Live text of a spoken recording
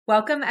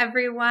Welcome,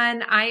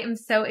 everyone. I am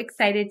so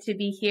excited to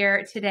be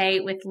here today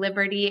with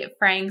Liberty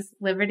Franks.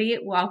 Liberty,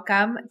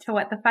 welcome to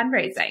What the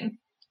Fundraising.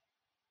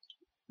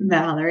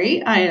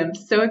 Valerie, I am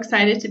so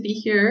excited to be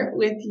here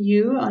with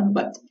you on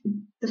What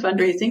the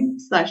Fundraising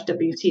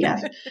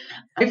 /WTF.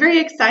 I'm very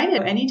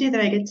excited. Any day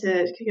that I get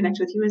to connect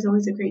with you is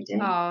always a great day.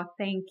 Oh,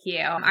 thank you.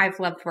 I've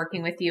loved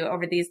working with you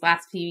over these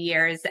last few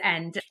years,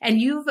 and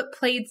you've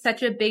played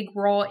such a big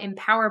role in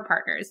Power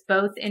Partners,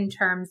 both in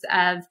terms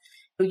of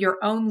your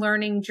own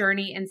learning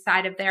journey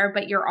inside of there,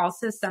 but you're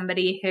also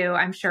somebody who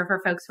I'm sure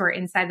for folks who are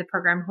inside the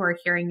program who are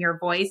hearing your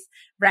voice,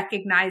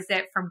 recognize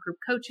it from group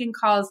coaching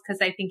calls, because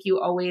I think you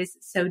always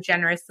so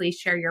generously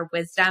share your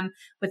wisdom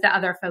with the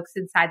other folks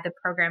inside the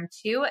program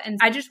too. And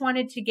I just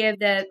wanted to give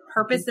the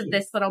purpose of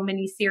this little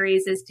mini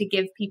series is to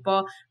give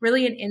people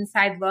really an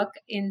inside look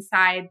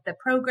inside the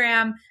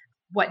program.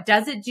 What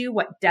does it do?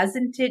 What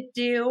doesn't it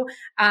do?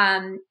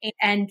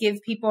 And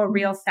give people a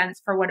real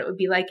sense for what it would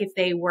be like if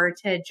they were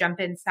to jump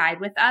inside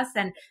with us.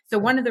 And so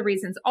one of the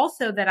reasons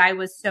also that I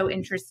was so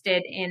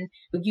interested in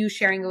you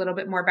sharing a little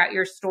bit more about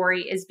your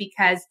story is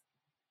because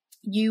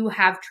you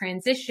have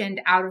transitioned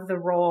out of the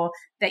role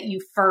that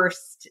you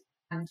first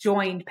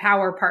joined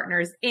Power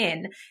Partners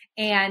in.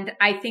 And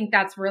I think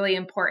that's really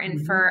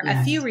important for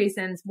a few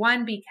reasons.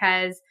 One,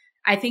 because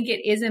I think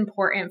it is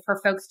important for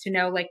folks to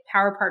know, like,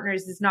 Power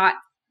Partners is not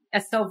a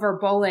silver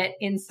bullet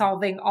in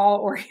solving all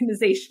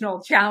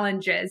organizational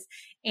challenges.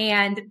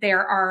 And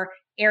there are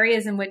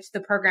areas in which the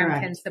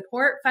program can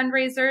support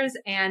fundraisers.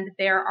 And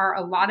there are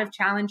a lot of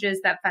challenges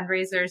that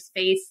fundraisers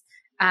face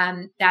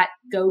that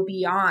go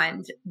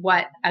beyond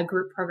what a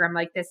group program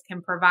like this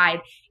can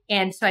provide.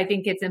 And so I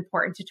think it's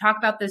important to talk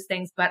about those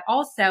things, but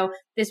also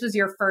this was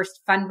your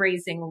first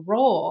fundraising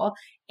role.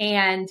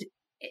 And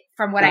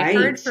from what I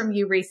heard from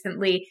you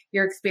recently,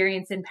 your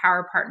experience in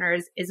Power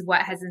Partners is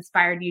what has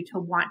inspired you to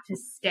want to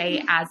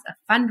stay as a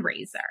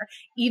fundraiser,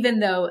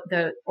 even though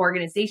the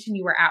organization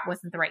you were at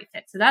wasn't the right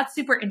fit. So that's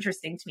super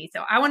interesting to me.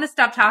 So I want to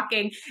stop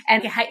talking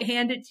and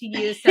hand it to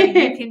you so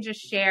you can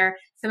just share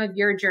some of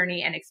your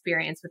journey and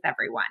experience with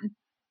everyone.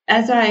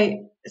 As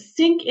I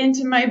sink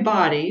into my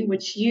body,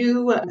 which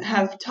you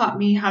have taught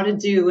me how to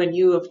do and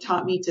you have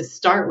taught me to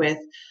start with,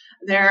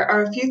 there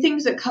are a few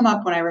things that come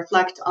up when I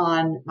reflect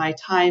on my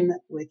time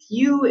with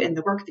you and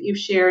the work that you've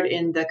shared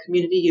in the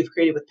community you've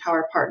created with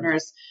Power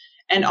Partners,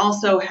 and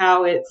also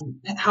how it's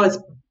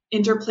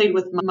interplayed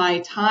with my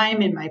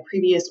time in my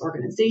previous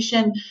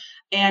organization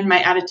and my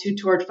attitude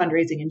toward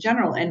fundraising in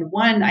general. And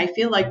one, I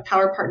feel like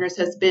Power Partners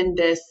has been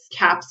this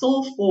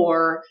capsule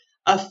for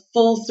a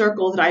full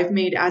circle that I've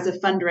made as a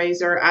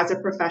fundraiser, as a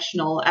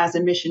professional, as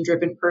a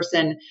mission-driven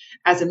person,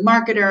 as a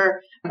marketer,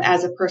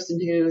 as a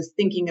person who's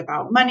thinking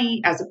about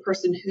money, as a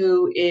person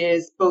who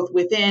is both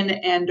within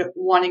and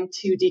wanting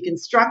to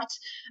deconstruct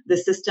the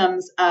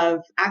systems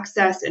of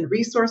access and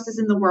resources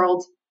in the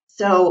world.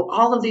 So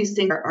all of these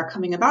things are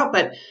coming about,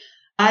 but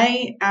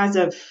I, as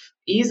of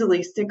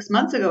easily 6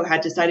 months ago,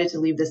 had decided to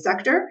leave the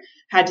sector,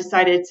 had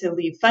decided to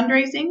leave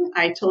fundraising.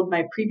 I told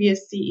my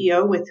previous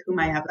CEO, with whom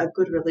I have a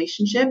good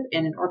relationship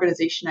in an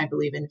organization I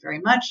believe in very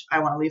much, I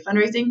want to leave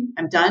fundraising.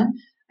 I'm done.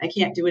 I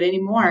can't do it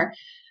anymore.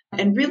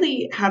 And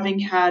really, having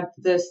had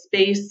the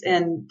space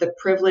and the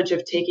privilege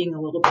of taking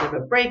a little bit of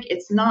a break,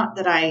 it's not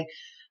that I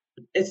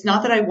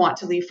want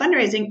to leave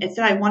fundraising. It's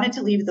that I wanted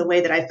to leave the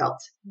way that I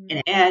felt.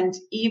 And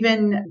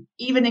even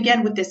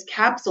again, with this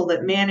capsule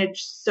that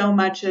managed so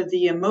much of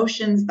the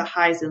emotions, the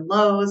highs and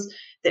lows,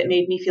 that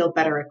made me feel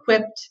better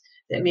equipped,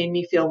 that made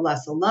me feel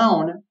less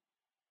alone,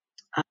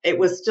 it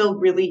was still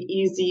really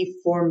easy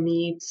for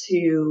me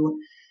to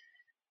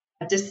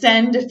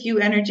descend a few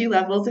energy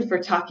levels if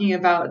we're talking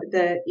about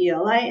the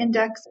ELI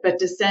index, but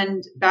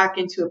descend back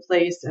into a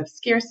place of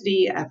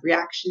scarcity, of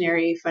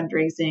reactionary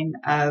fundraising,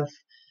 of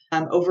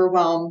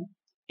overwhelm,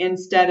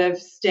 instead of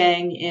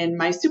staying in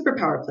my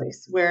superpower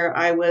place where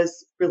I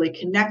was really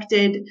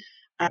connected,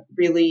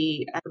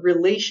 really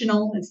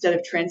relational instead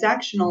of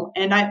transactional.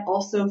 And I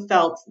also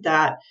felt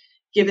that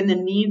given the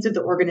needs of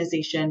the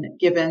organization,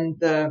 given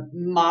the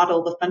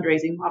model, the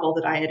fundraising model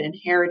that I had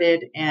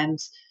inherited and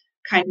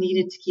kind of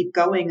needed to keep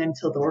going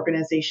until the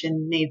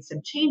organization made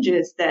some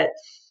changes, that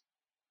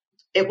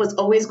it was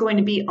always going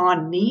to be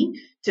on me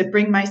to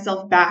bring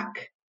myself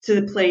back to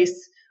the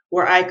place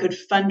where I could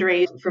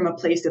fundraise from a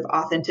place of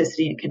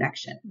authenticity and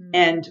connection.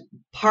 And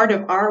part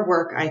of our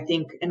work, I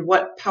think, and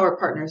what Power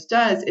Partners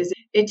does is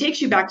it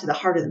takes you back to the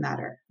heart of the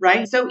matter,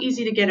 right? It's so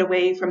easy to get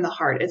away from the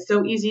heart. It's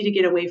so easy to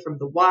get away from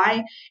the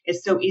why.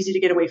 It's so easy to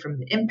get away from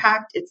the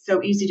impact. It's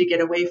so easy to get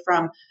away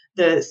from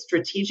the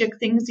strategic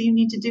things you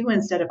need to do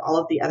instead of all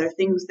of the other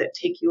things that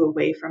take you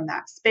away from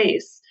that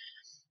space.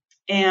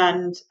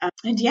 And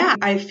yeah,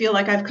 I feel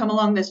like I've come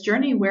along this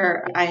journey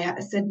where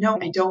I said, no,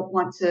 I don't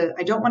want to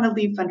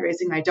leave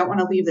fundraising. I don't want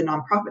to leave the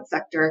nonprofit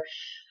sector.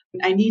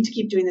 I need to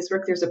keep doing this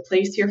work. There's a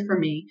place here for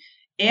me.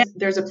 And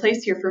there's a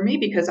place here for me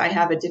because I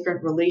have a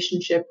different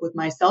relationship with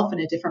myself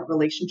and a different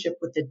relationship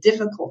with the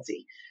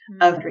difficulty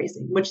of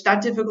fundraising, which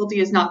that difficulty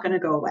is not going to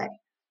go away.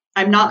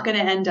 I'm not going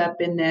to end up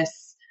in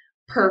this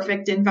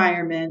perfect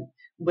environment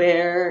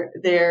where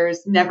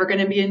there's never going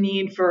to be a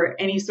need for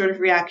any sort of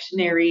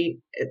reactionary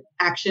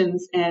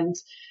actions, and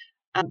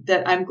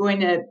that I'm going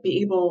to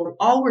be able,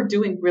 all we're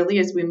doing really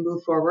as we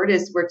move forward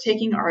is we're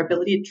taking our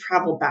ability to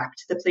travel back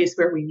to the place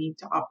where we need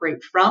to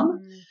operate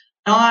from,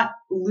 not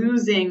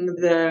losing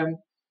the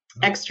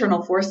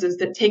external forces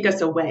that take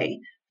us away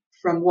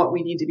from what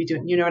we need to be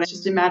doing. It's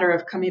just a matter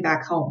of coming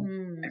back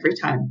home every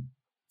time.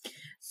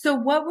 So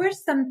what were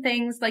some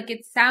things, like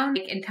it sounds,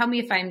 and tell me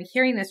if I'm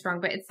hearing this wrong,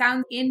 but it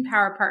sounds in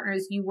Power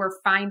Partners, you were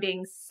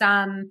finding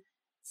some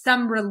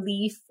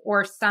relief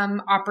or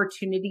some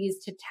opportunities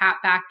to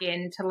tap back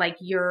into like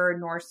your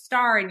North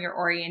Star and your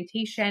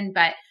orientation.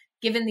 But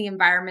given the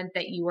environment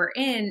that you were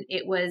in,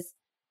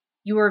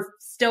 you were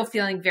still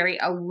feeling very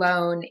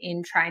alone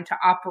in trying to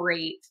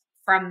operate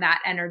from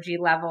that energy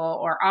level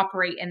or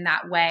operate in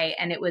that way.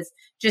 And it was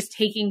just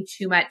taking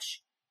too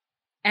much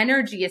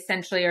energy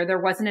essentially, or there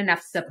wasn't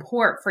enough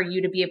support for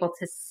you to be able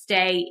to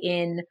stay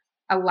in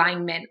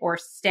alignment or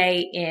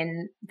stay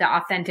in the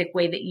authentic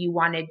way that you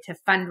wanted to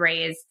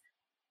fundraise,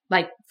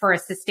 like for a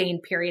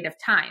sustained period of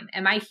time.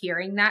 Am I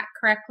hearing that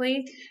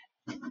correctly?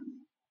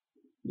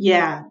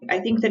 Yeah, I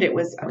think that it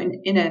was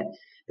the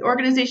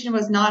organization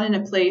was not in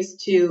a place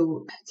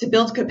to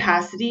build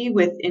capacity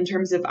in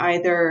terms of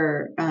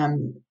either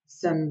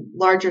some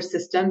larger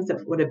systems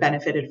that would have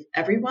benefited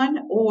everyone,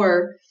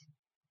 or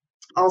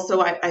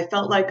also I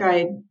felt like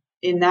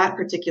in that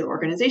particular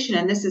organization,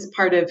 and this is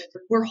part of,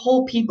 we're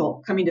whole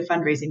people coming to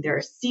fundraising. There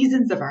are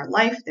seasons of our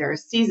life. There are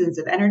seasons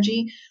of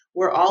energy.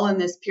 We're all in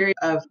this period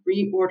of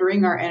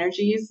reordering our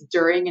energies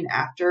during and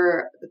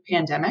after the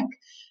pandemic.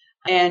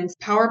 And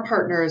Power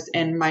Partners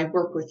and my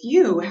work with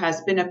you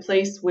has been a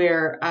place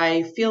where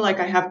I feel like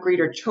I have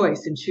greater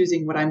choice in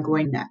choosing what I'm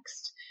going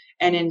next.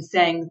 And in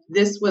saying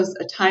this was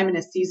a time and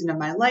a season of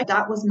my life,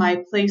 that was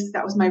my place,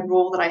 that was my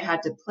role that I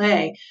had to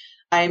play.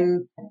 I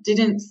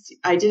didn't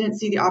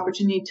see the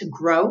opportunity to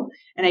grow,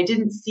 and I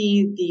didn't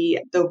see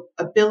the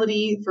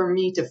ability for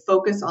me to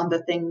focus on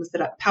the things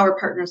that Power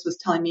Partners was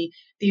telling me.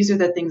 These are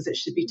the things that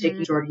should be taking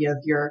majority of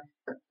your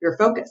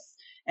focus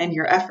and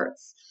your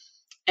efforts.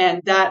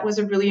 And that was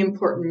a really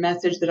important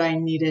message that I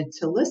needed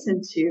to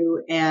listen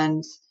to.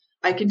 And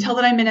I can tell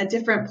that I'm in a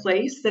different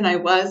place than I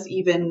was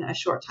even a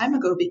short time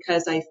ago,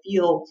 because I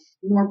feel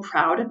more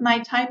proud of my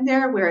time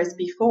there. Whereas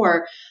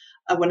before,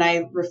 when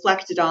I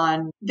reflected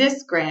on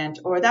this grant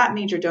or that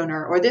major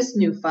donor or this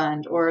new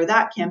fund or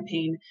that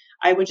campaign,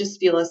 I would just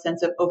feel a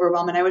sense of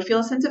overwhelm, and I would feel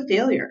a sense of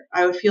failure.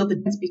 I would feel the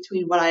difference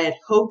between what I had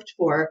hoped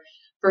for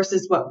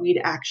versus what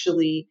we'd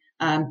actually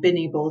been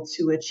able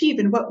to achieve.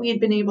 And what we had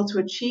been able to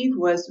achieve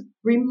was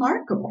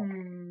remarkable.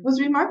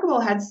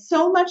 Had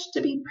so much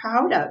to be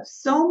proud of.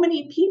 So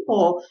many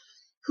people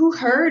who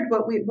heard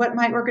what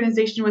my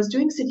organization was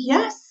doing said,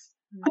 yes,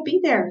 I'd be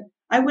there.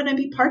 I want to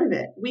be part of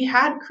it. We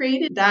had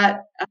created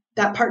that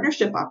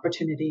partnership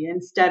opportunity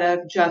instead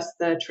of just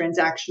the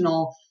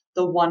transactional,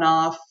 the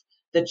one-off,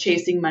 the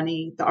chasing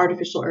money, the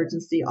artificial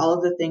urgency, all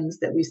of the things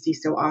that we see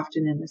so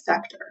often in the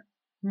sector.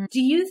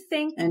 Do you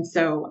think? And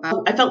so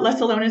I felt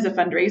less alone as a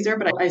fundraiser,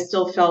 but I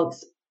still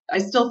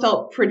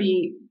felt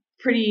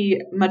pretty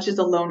much as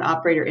a lone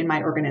operator in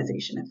my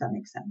organization, if that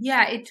makes sense.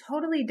 Yeah, it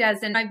totally does.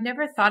 And I've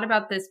never thought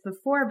about this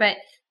before, but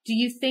do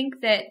you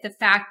think that the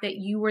fact that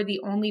you were the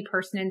only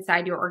person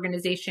inside your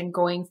organization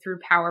going through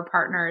Power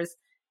Partners,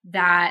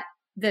 that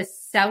the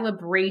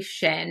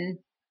celebration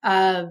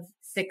of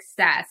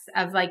success,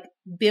 of like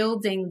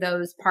building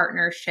those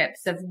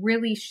partnerships, of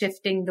really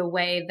shifting the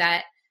way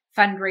that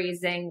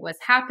fundraising was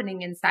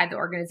happening inside the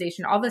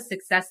organization, all the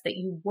success that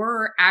you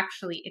were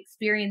actually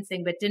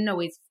experiencing, but didn't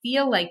always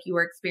feel like you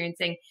were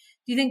experiencing.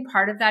 Do you think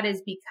part of that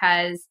is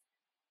because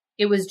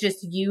it was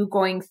just you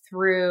going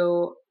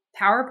through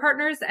Power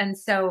Partners? And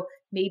so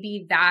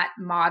maybe that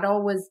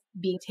model was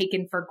being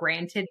taken for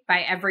granted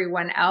by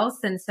everyone else.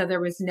 And so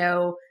there was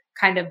no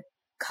kind of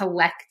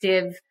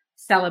collective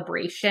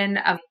celebration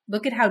of,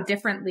 look at how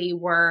differently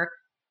we're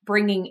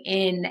bringing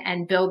in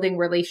and building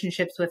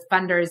relationships with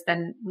funders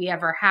than we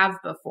ever have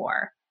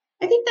before.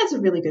 I think that's a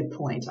really good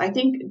point. I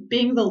think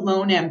being the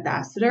lone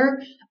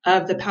ambassador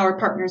of the Power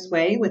Partners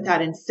way, with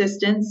that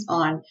insistence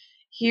on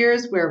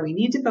here's where we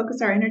need to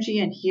focus our energy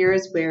and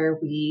here's where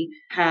we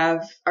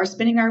are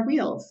spinning our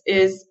wheels,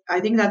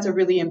 I think that's a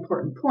really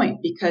important point,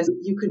 because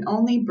you can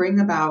only bring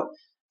about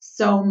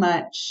so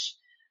much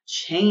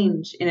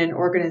change in an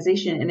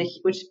organization,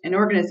 which an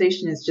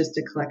organization is just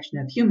a collection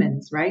of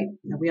humans, right?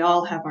 We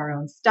all have our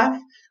own stuff.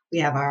 We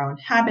have our own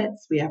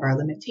habits. We have our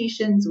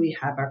limitations. We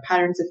have our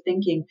patterns of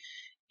thinking.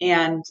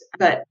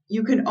 But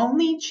you can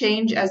only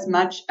change as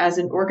much as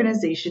an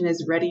organization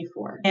is ready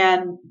for.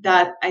 And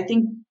that I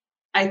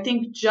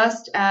think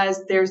just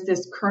as there's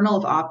this kernel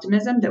of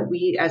optimism that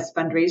we as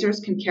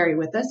fundraisers can carry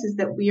with us, is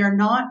that we are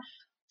not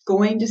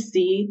going to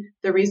see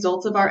the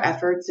results of our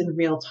efforts in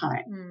real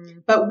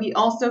time. But we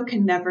also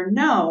can never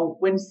know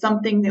when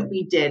something that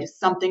we did,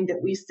 something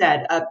that we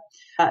said,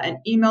 an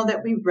email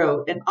that we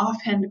wrote, an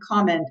offhand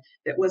comment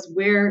that was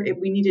where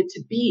we needed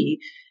to be,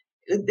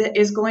 that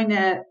is going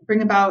to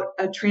bring about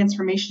a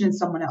transformation in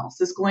someone else,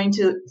 is going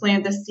to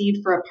plant the seed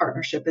for a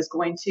partnership, is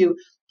going to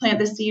plant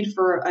the seed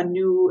for a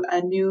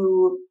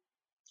new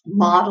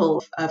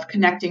model of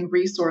connecting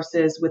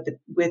resources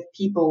with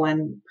people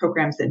and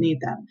programs that need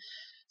them.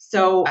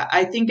 So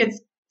I think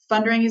it's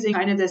fundraising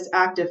kind of this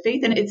act of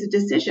faith, and it's a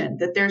decision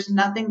that there's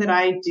nothing that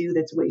I do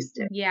that's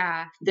wasted.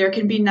 Yeah. There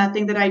can be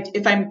nothing that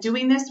if I'm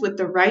doing this with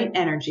the right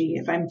energy,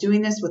 if I'm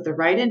doing this with the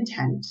right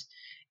intent,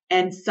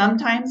 and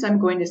sometimes I'm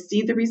going to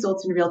see the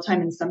results in real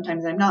time and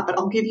sometimes I'm not. But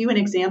I'll give you an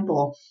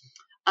example.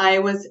 I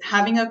was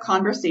having a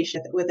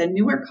conversation with a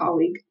newer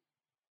colleague,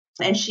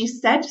 and she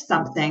said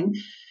something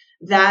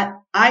that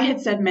I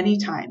had said many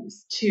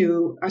times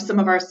to some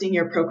of our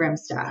senior program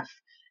staff.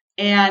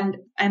 And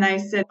I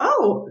said,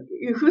 "Oh,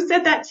 who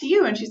said that to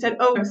you?" And she said,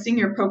 "Oh,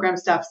 senior program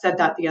staff said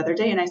that the other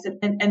day." And I said,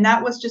 and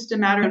that was just a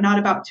matter of not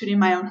about tooting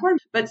my own horn,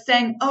 but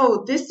saying,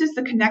 "Oh, this is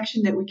the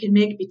connection that we can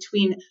make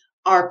between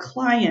our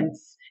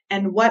clients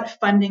and what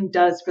funding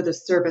does for the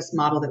service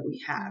model that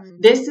we have.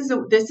 This is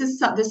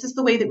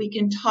the way that we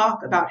can talk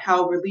about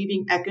how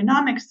relieving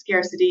economic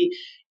scarcity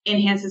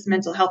enhances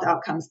mental health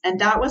outcomes."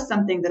 And that was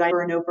something that I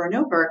over and over and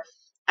over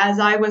as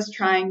I was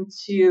trying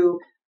to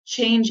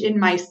change in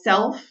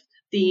myself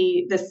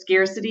the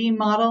scarcity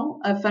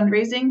model of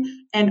fundraising,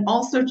 and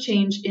also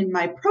change in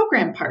my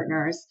program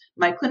partners,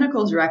 my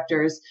clinical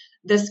directors,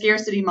 the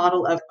scarcity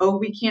model of, oh,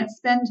 we can't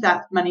spend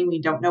that money.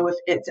 We don't know if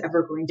it's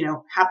ever going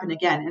to happen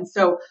again. And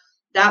so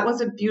that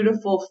was a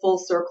beautiful full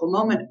circle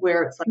moment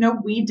where it's like, no,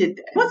 we did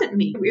this. It wasn't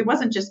me. It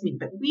wasn't just me,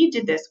 but we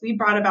did this. We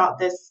brought about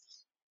this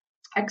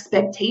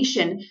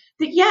expectation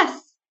that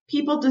yes,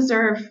 people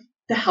deserve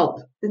the help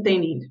that they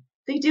need.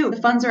 They do.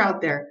 The funds are out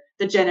there.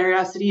 The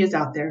generosity is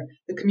out there.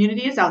 The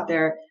community is out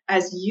there.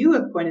 As you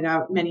have pointed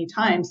out many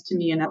times to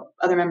me and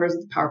other members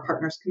of the Power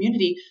Partners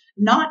community,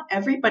 not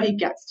everybody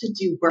gets to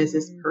do work that is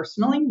as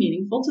personally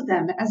meaningful to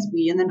them as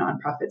we in the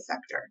nonprofit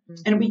sector.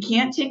 And we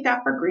can't take that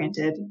for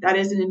granted. That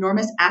is an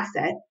enormous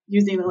asset.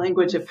 Using the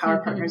language of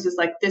Power Partners is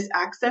like this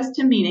access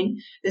to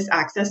meaning, this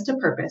access to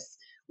purpose,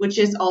 which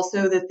is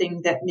also the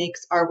thing that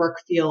makes our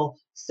work feel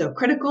so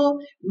critical,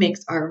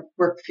 makes our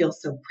work feel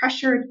so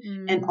pressured,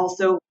 and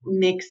also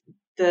makes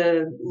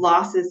the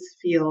losses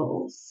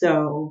feel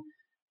so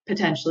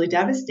potentially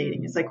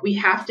devastating. It's like we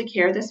have to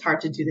care this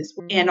hard to do this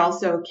work. And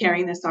also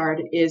caring this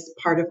hard is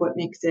part of what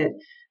makes it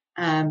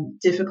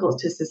difficult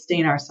to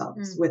sustain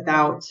ourselves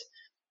without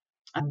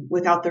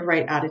the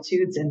right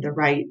attitudes and the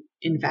right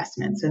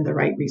investments and the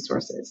right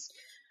resources.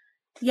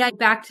 Yeah,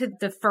 back to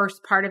the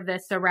first part of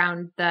this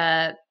around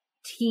the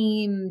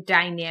team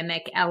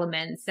dynamic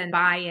elements and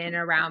buy-in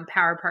around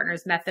Power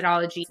Partners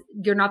methodology.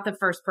 You're not the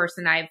first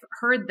person I've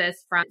heard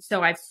this from.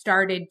 So I've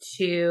started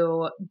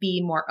to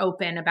be more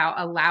open about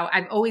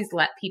I've always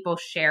let people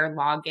share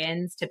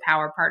logins to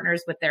Power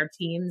Partners with their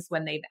teams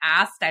when they've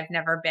asked. I've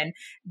never been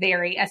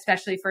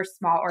especially for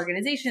small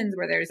organizations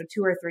where there's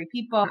 2 or 3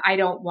 people. I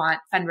don't want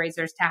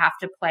fundraisers to have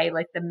to play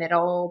like the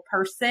middle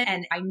person.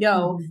 And I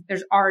know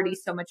there's already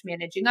so much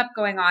managing up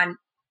going on.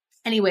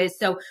 Anyways,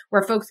 so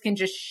where folks can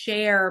just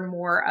share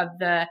more of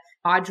the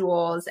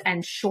modules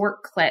and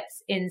short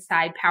clips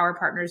inside Power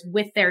Partners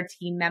with their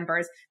team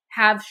members,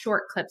 have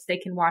short clips they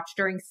can watch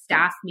during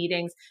staff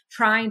meetings,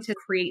 trying to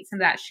create some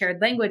of that shared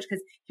language.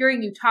 Because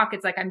hearing you talk,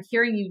 it's like I'm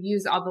hearing you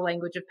use all the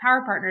language of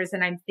Power Partners,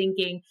 and I'm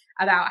thinking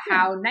about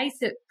how nice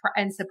it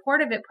and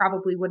supportive it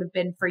probably would have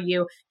been for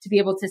you to be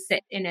able to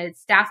sit in a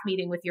staff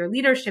meeting with your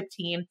leadership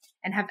team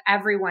and have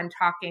everyone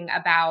talking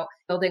about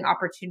building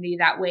opportunity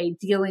that way,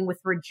 dealing with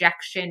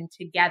rejection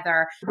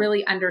together,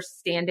 really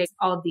understanding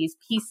all of these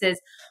pieces.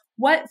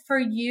 What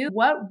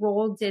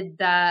role did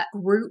the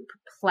group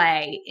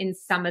play in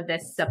some of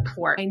this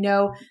support? I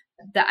know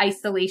the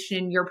isolation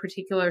in your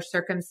particular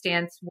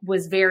circumstance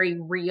was very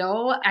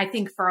real. I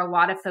think for a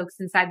lot of folks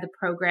inside the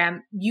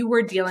program, you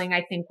were dealing,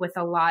 I think, with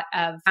a lot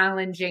of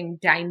challenging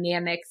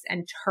dynamics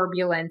and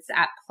turbulence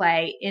at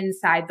play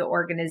inside the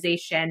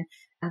organization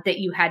that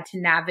you had to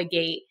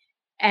navigate.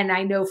 And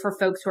I know for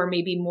folks who are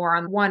maybe more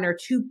on 1 or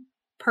 2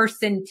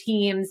 person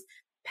teams,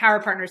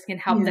 Power Partners can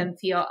help them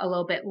feel a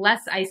little bit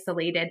less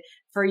isolated.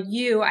 For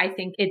you, I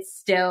think it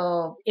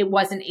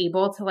wasn't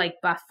able to like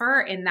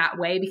buffer in that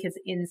way because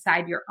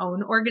inside your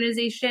own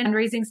organization,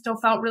 fundraising still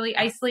felt really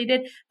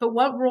isolated. But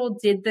what role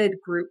did the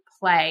group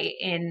play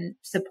in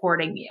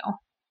supporting you?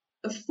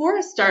 For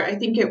a start, I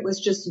think it was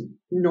just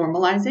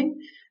normalizing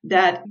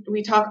that.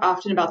 We talk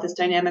often about this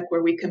dynamic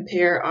where we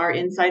compare our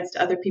insides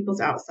to other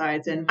people's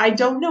outsides. And I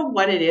don't know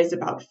what it is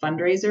about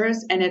fundraisers.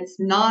 And it's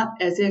not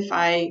as if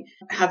I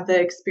have the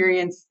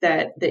experience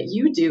that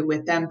you do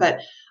with them,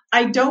 but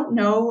I don't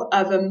know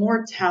of a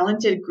more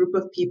talented group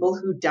of people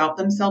who doubt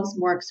themselves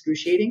more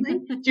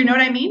excruciatingly. Do you know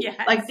what I mean?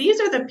 Yes. Like these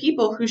are the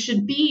people who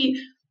should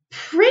be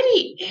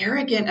pretty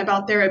arrogant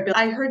about their ability.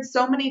 I heard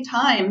so many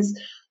times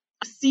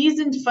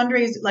seasoned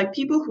fundraisers, like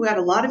people who had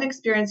a lot of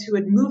experience, who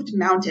had moved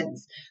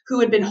mountains, who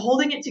had been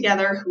holding it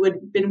together, who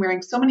had been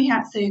wearing so many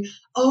hats, say,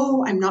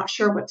 "Oh, I'm not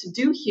sure what to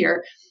do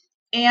here."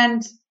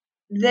 And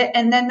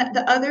and then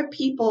the other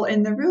people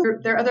in the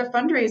room, their other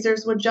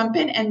fundraisers would jump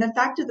in. And the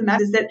fact of the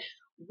matter is that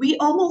we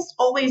almost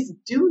always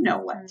do know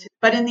what to,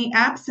 but in the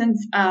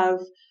absence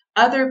of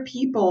other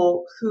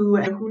people who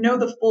know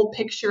the full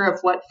picture of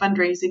what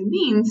fundraising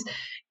means,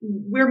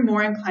 we're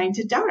more inclined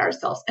to doubt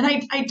ourselves. And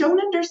I don't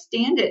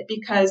understand it,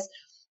 because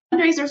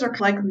fundraisers are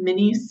like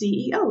mini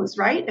CEOs,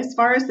 right? As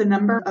far as the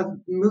number of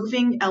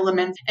moving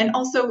elements. And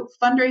also,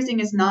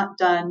 fundraising is not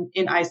done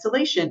in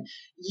isolation.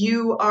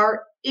 You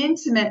are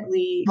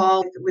intimately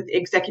involved with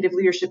executive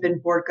leadership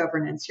and board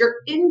governance. You're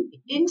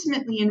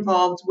intimately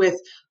involved with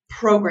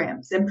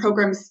programs and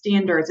program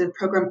standards and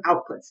program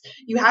outputs.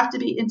 You have to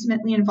be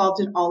intimately involved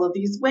in all of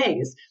these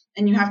ways.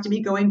 And you have to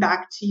be going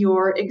back to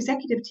your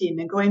executive team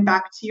and going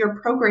back to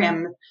your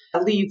program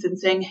leads and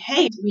saying,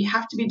 hey, we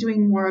have to be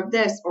doing more of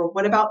this, or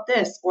what about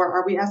this? Or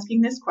are we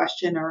asking this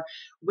question? Or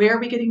where are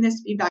we getting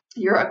this feedback?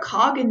 You're a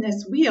cog in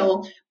this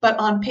wheel, but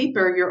on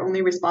paper, you're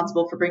only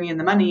responsible for bringing in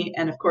the money.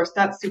 And of course,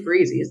 that's super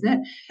easy, isn't it?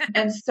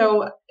 And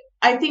so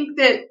I think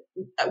that,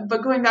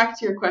 but going back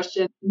to your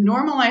question,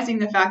 normalizing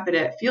the fact that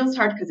it feels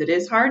hard because it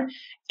is hard,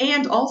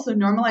 and also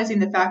normalizing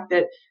the fact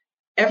that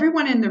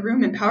everyone in the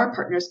room in Power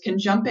Partners can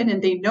jump in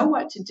and they know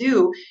what to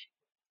do.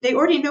 They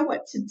already know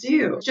what to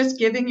do. Just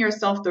giving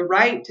yourself the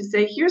right to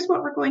say, here's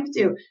what we're going to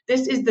do.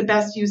 This is the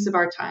best use of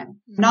our time.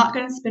 I'm not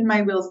going to spin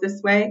my wheels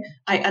this way.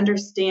 I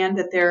understand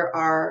that there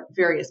are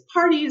various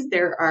parties,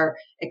 there are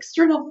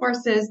external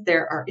forces,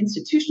 there are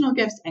institutional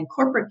gifts and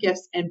corporate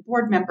gifts and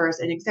board members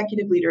and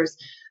executive leaders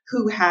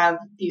who have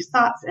these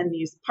thoughts and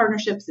these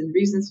partnerships and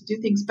reasons to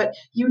do things, but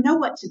you know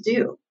what to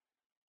do.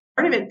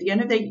 Part of it, at the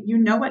end of the day, you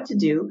know what to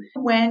do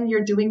when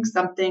you're doing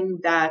something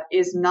that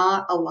is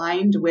not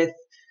aligned with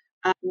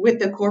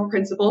the core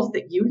principles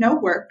that you know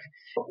work.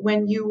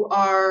 When you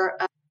are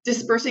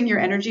dispersing your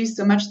energy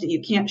so much that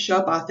you can't show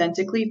up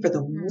authentically for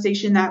the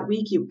organization that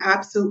week, you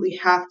absolutely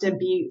have to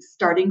be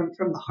starting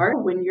from the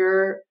heart. When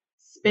you're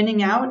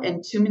spinning out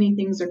and too many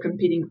things are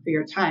competing for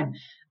your time.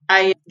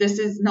 This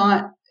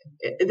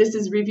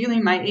is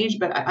revealing my age,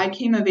 but I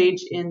came of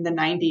age in the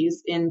 90s,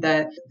 in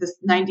the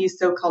 90s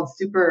so-called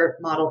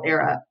supermodel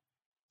era.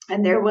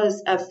 And there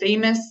was a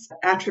famous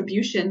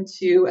attribution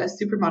to a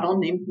supermodel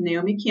named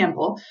Naomi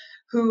Campbell,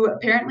 who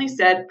apparently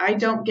said, I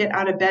don't get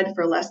out of bed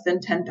for less than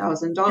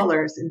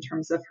 $10,000 in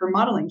terms of her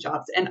modeling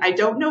jobs. And I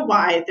don't know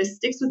why this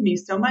sticks with me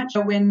so much.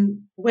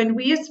 When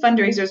we as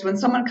fundraisers, when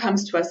someone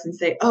comes to us and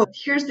say, oh,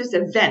 here's this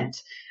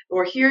event,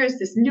 or here is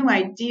this new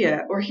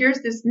idea, or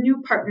here's this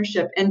new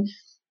partnership, and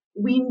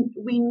we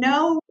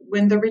know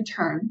when the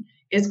return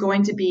is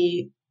going to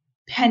be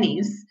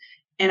pennies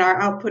and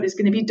our output is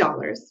going to be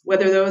dollars,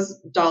 whether those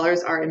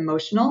dollars are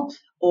emotional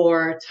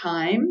or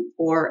time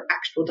or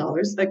actual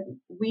dollars. Like,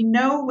 we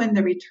know when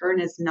the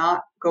return is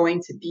not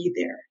going to be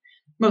there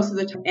most of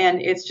the time.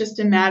 And it's just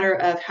a matter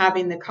of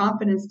having the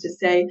confidence to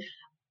say,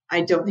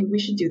 I don't think we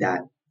should do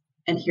that.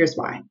 And here's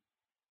why.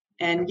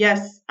 And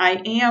yes,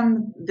 I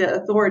am the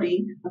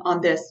authority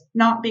on this,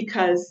 not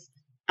because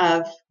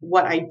of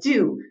what I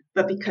do,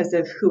 but because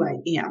of who I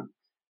am,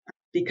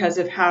 because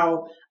of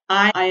how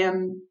I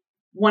am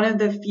one of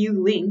the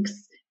few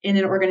links in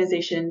an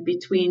organization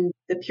between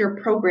the pure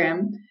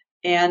program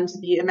and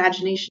the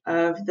imagination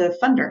of the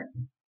funder,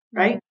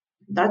 right?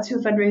 That's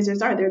who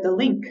fundraisers are. They're the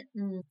link.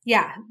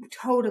 Yeah,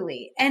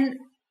 totally. And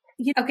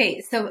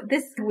okay, so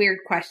this is a weird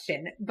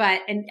question,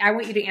 and I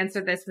want you to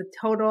answer this with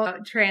total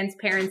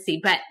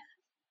transparency, but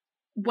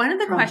one of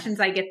the questions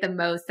I get the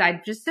most,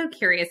 I'm just so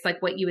curious,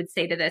 like what you would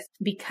say to this,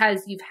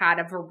 because you've had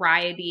a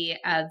variety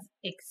of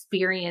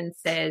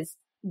experiences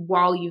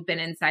while you've been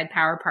inside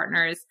Power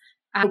Partners.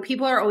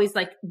 People are always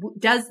like,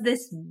 does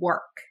this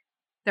work?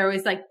 They're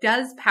always like,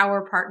 does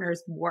Power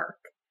Partners work?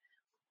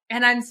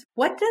 And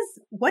what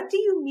do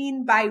you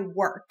mean by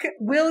work?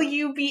 Will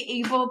you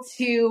be able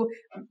to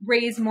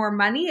raise more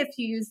money if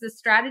you use the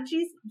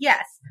strategies?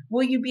 Yes.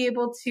 Will you be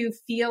able to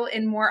feel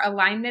in more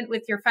alignment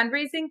with your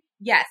fundraising?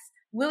 Yes.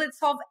 Will it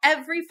solve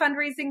every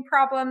fundraising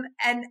problem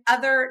and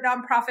other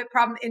nonprofit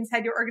problem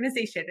inside your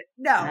organization?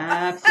 No.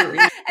 Absolutely.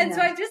 And so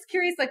I'm just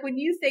curious, like when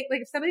you think,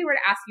 like if somebody were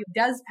to ask you,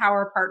 does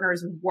Power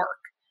Partners work?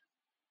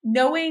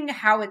 Knowing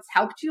how it's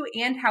helped you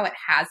and how it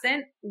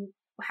hasn't,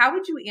 how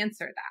would you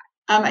answer that?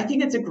 I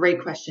think it's a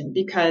great question,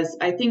 because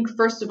I think,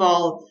 first of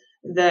all,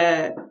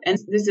 and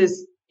this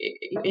is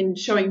in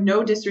showing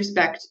no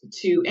disrespect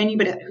to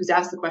anybody who's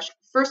asked the question.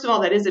 First of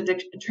all, that is a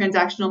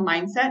transactional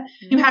mindset.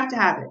 You have to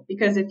have it,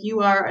 because if you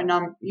are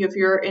if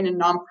you're in a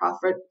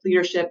nonprofit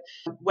leadership,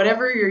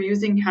 whatever you're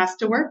using has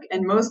to work,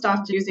 and most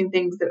often using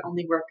things that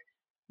only work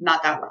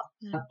not that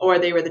well, or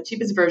they were the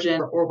cheapest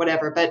version or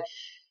whatever. But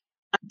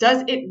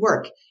does it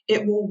work?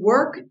 It will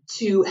work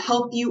to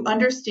help you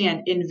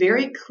understand in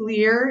very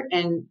clear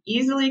and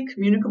easily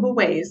communicable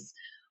ways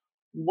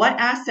what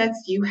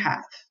assets you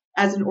have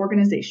as an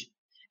organization.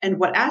 And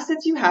what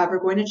assets you have are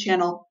going to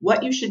channel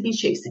what you should be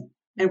chasing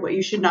and what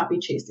you should not be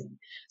chasing.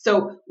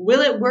 So will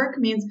it work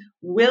means,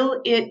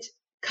 will it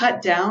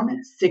cut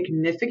down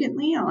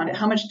significantly on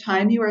how much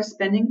time you are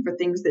spending for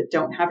things that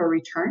don't have a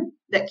return,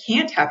 that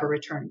can't have a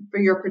return for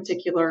your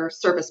particular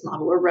service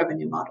model or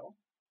revenue model?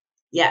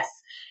 Yes,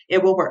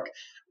 it will work.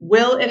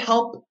 Will it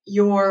help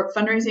your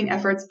fundraising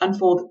efforts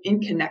unfold in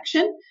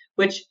connection,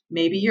 which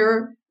maybe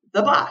you're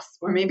the boss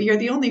or maybe you're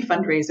the only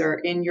fundraiser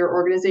in your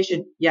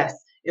organization? Yes,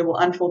 it will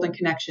unfold in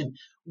connection.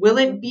 Will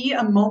it be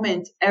a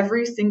moment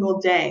every single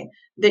day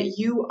that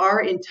you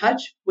are in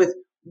touch with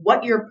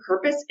what your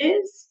purpose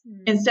is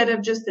instead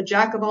of just the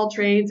jack of all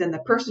trades and the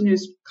person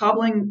who's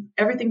cobbling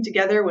everything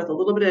together with a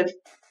little bit of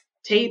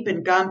tape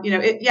and gum?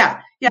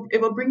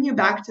 It will bring you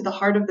back to the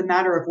heart of the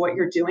matter of what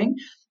you're doing.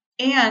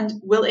 And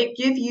will it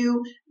give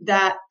you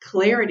that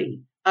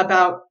clarity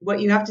about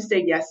what you have to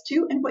say yes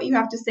to and what you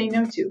have to say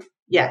no to?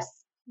 Yes,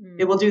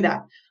 it will do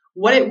that.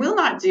 What it will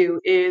not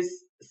do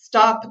is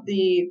stop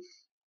the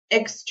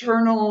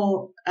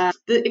external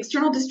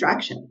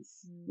distractions,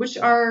 which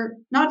are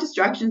not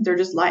distractions, they're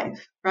just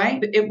life,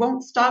 right? It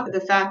won't stop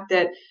the fact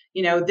that,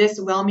 this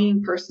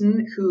well-meaning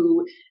person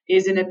who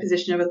is in a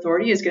position of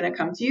authority is going to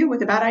come to you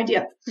with a bad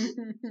idea.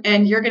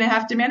 And you're going to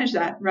have to manage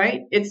that,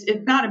 right? It's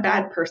not a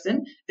bad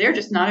person. They're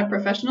just not a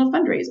professional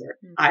fundraiser.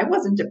 I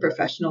wasn't a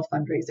professional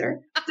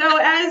fundraiser. So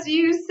as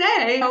you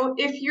say,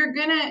 if you're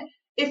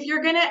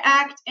going to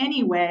act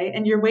anyway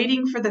and you're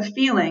waiting for the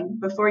feeling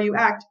before you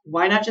act,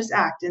 why not just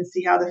act and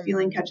see how the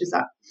feeling catches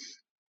up?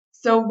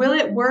 So will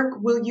it work?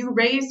 Will you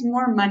raise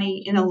more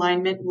money in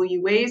alignment? Will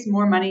you raise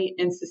more money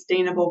in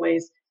sustainable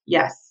ways?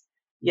 Yes.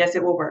 Yes,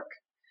 it will work.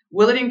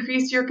 Will it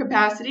increase your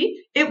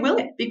capacity? It will,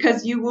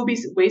 because you will be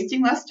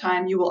wasting less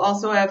time. You will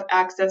also have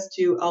access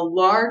to a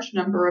large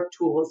number of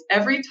tools.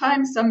 Every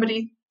time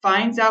somebody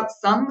finds out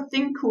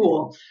something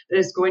cool that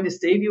is going to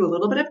save you a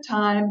little bit of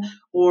time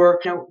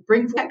or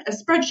bring back a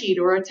spreadsheet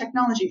or a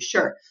technology,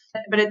 sure.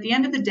 But at the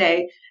end of the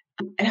day,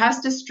 it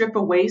has to strip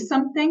away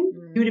something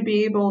for you to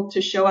be able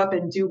to show up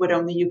and do what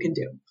only you can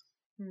do.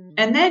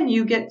 And then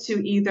you get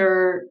to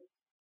either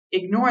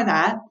ignore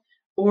that,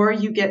 or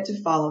you get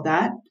to follow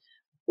that,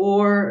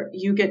 or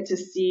you get to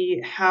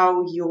see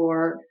how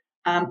your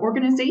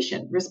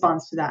organization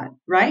responds to that,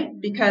 right?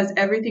 Because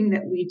everything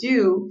that we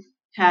do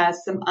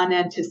has some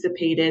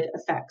unanticipated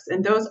effects.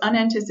 And those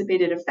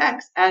unanticipated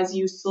effects, as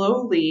you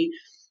slowly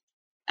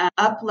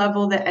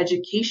up-level the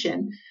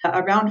education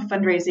around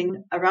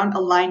fundraising, around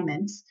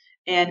alignment,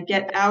 and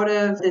get out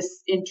of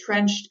this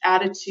entrenched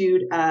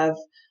attitude of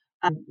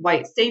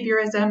white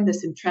saviorism,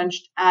 this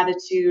entrenched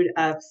attitude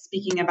of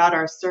speaking about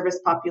our service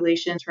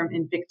population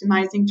in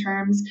victimizing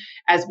terms,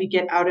 as we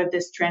get out of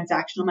this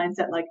transactional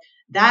mindset, like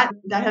that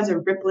has a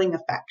rippling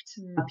effect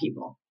on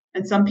people.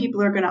 And some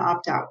people are going to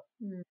opt out.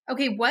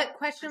 Okay, what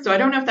question? So I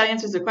don't know if that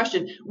answers the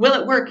question. Will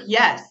it work?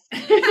 Yes. No,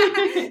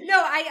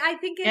 I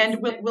think it's...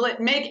 And will it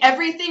make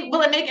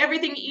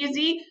everything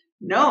easy?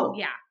 No.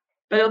 Yeah.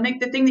 But it'll make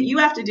the thing that you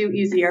have to do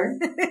easier.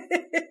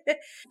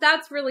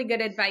 That's really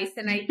good advice.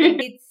 And I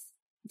think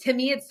to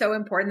me, it's so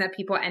important that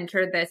people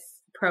enter this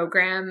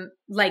program.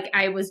 Like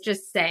I was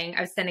just saying,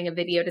 I was sending a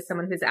video to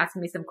someone who's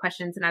asking me some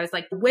questions, and I was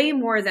like, way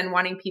more than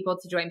wanting people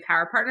to join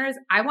Power Partners,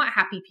 I want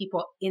happy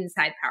people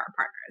inside Power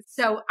Partners.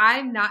 So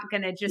I'm not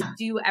going to just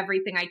do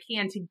everything I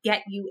can to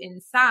get you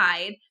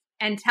inside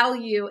and tell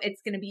you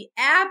it's going to be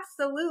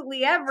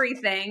absolutely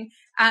everything,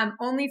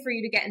 only for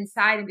you to get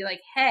inside and be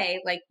like,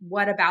 hey, like,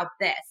 what about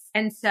this?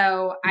 And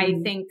so I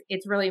think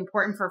it's really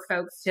important for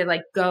folks to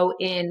like go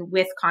in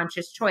with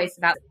conscious choice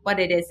about what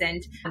it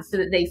isn't, so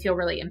that they feel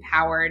really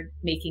empowered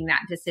making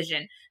that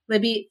decision.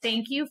 Libby,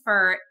 thank you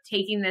for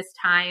taking this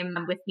time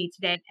with me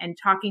today and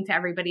talking to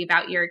everybody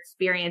about your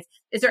experience.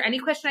 Is there any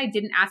question I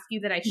didn't ask you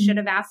that I should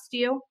have asked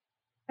you?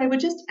 I would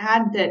just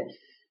add that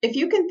if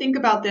you can think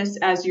about this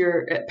as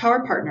your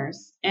Power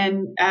Partners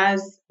and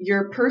as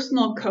your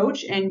personal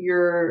coach and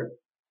your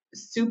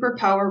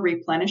superpower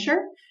replenisher,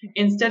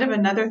 instead of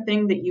another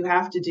thing that you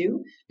have to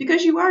do,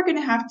 because you are going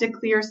to have to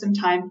clear some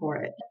time for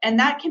it. And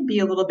that can be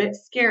a little bit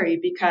scary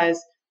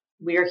because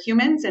we are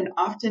humans, and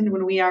often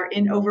when we are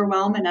in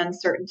overwhelm and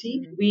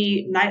uncertainty,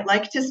 we might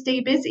like to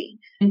stay busy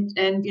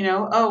and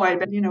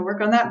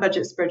work on that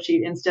budget spreadsheet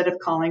instead of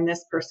calling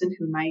this person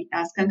who might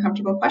ask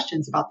uncomfortable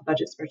questions about the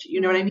budget spreadsheet. You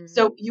know what I mean?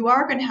 So you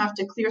are going to have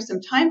to clear some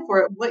time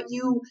for it. What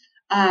you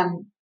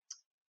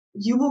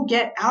will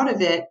get out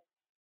of it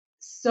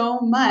so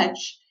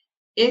much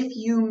if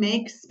you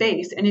make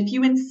space and if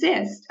you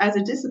insist as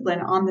a discipline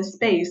on the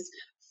space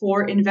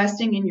for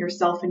investing in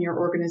yourself and your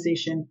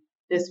organization.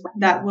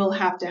 That will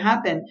have to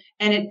happen.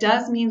 And it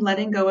does mean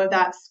letting go of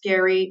that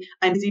scary,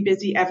 I'm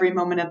busy every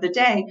moment of the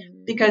day,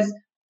 because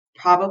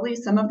probably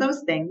some of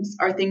those things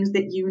are things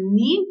that you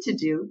need to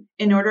do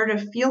in order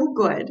to feel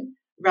good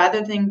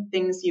rather than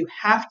things you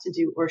have to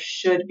do or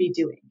should be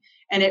doing.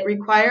 And it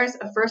requires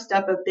a first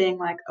step of being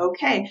like,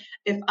 okay,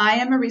 if I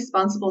am a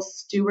responsible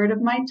steward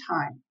of my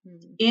time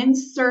in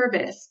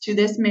service to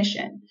this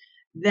mission,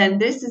 then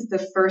this is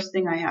the first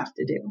thing I have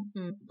to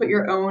do. Put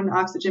your own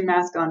oxygen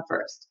mask on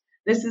first.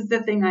 This is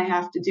the thing I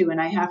have to do,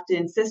 and I have to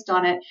insist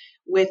on it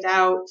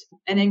without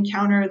an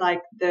encounter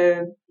like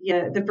the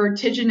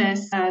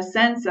vertiginous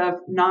sense of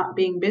not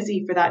being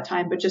busy for that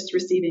time, but just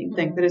receiving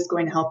things that is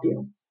going to help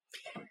you.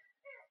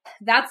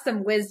 That's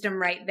some wisdom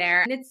right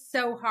there. And it's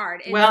so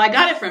hard. Well, I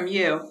got it from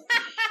you.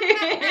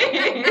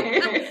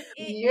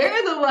 You're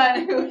the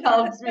one who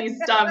helps me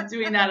stop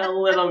doing that a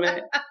little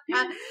bit.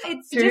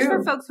 It's true. Just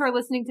for folks who are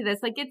listening to this,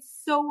 like,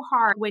 it's so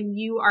hard when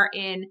you are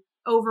in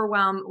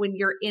overwhelm, when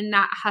you're in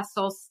that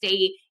hustle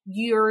state,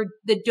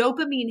 the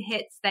dopamine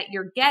hits that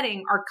you're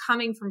getting are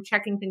coming from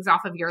checking things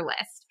off of your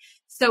list.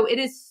 So it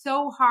is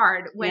so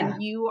hard when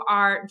you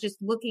are just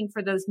looking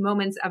for those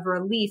moments of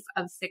relief,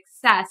 of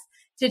success,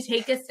 to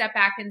take a step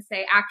back and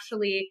say,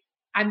 actually,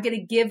 I'm going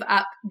to give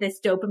up this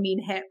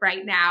dopamine hit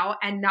right now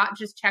and not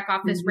just check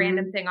off this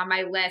random thing on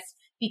my list,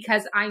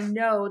 because I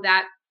know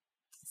that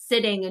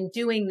sitting and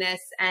doing this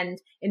and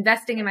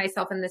investing in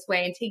myself in this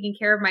way and taking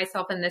care of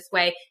myself in this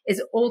way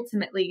is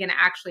ultimately going to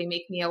actually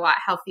make me a lot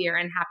healthier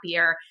and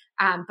happier.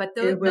 But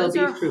those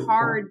are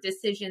hard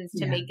decisions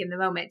to make in the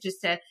moment,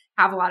 just to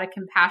have a lot of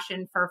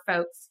compassion for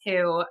folks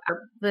who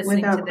are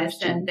listening to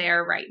this and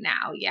there right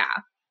now. Yeah.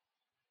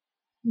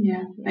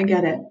 Yeah, I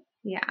get it.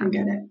 Yeah. I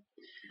get it.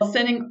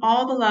 Sending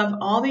all the love,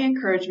 all the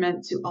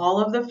encouragement to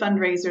all of the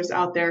fundraisers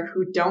out there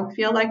who don't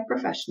feel like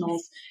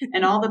professionals,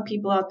 and all the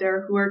people out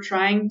there who are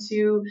trying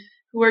to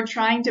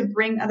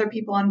bring other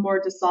people on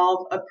board to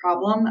solve a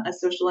problem, a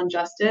social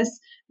injustice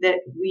that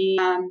we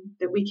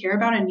care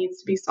about and needs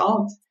to be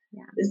solved.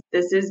 Yeah.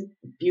 This is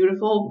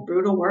beautiful,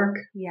 brutal work.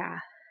 Yeah.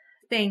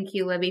 Thank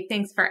you, Libby.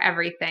 Thanks for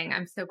everything.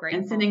 I'm so grateful.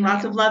 And sending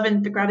lots of love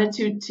and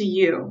gratitude to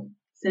you.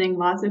 Sending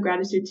lots of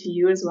gratitude to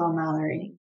you as well, Mallory.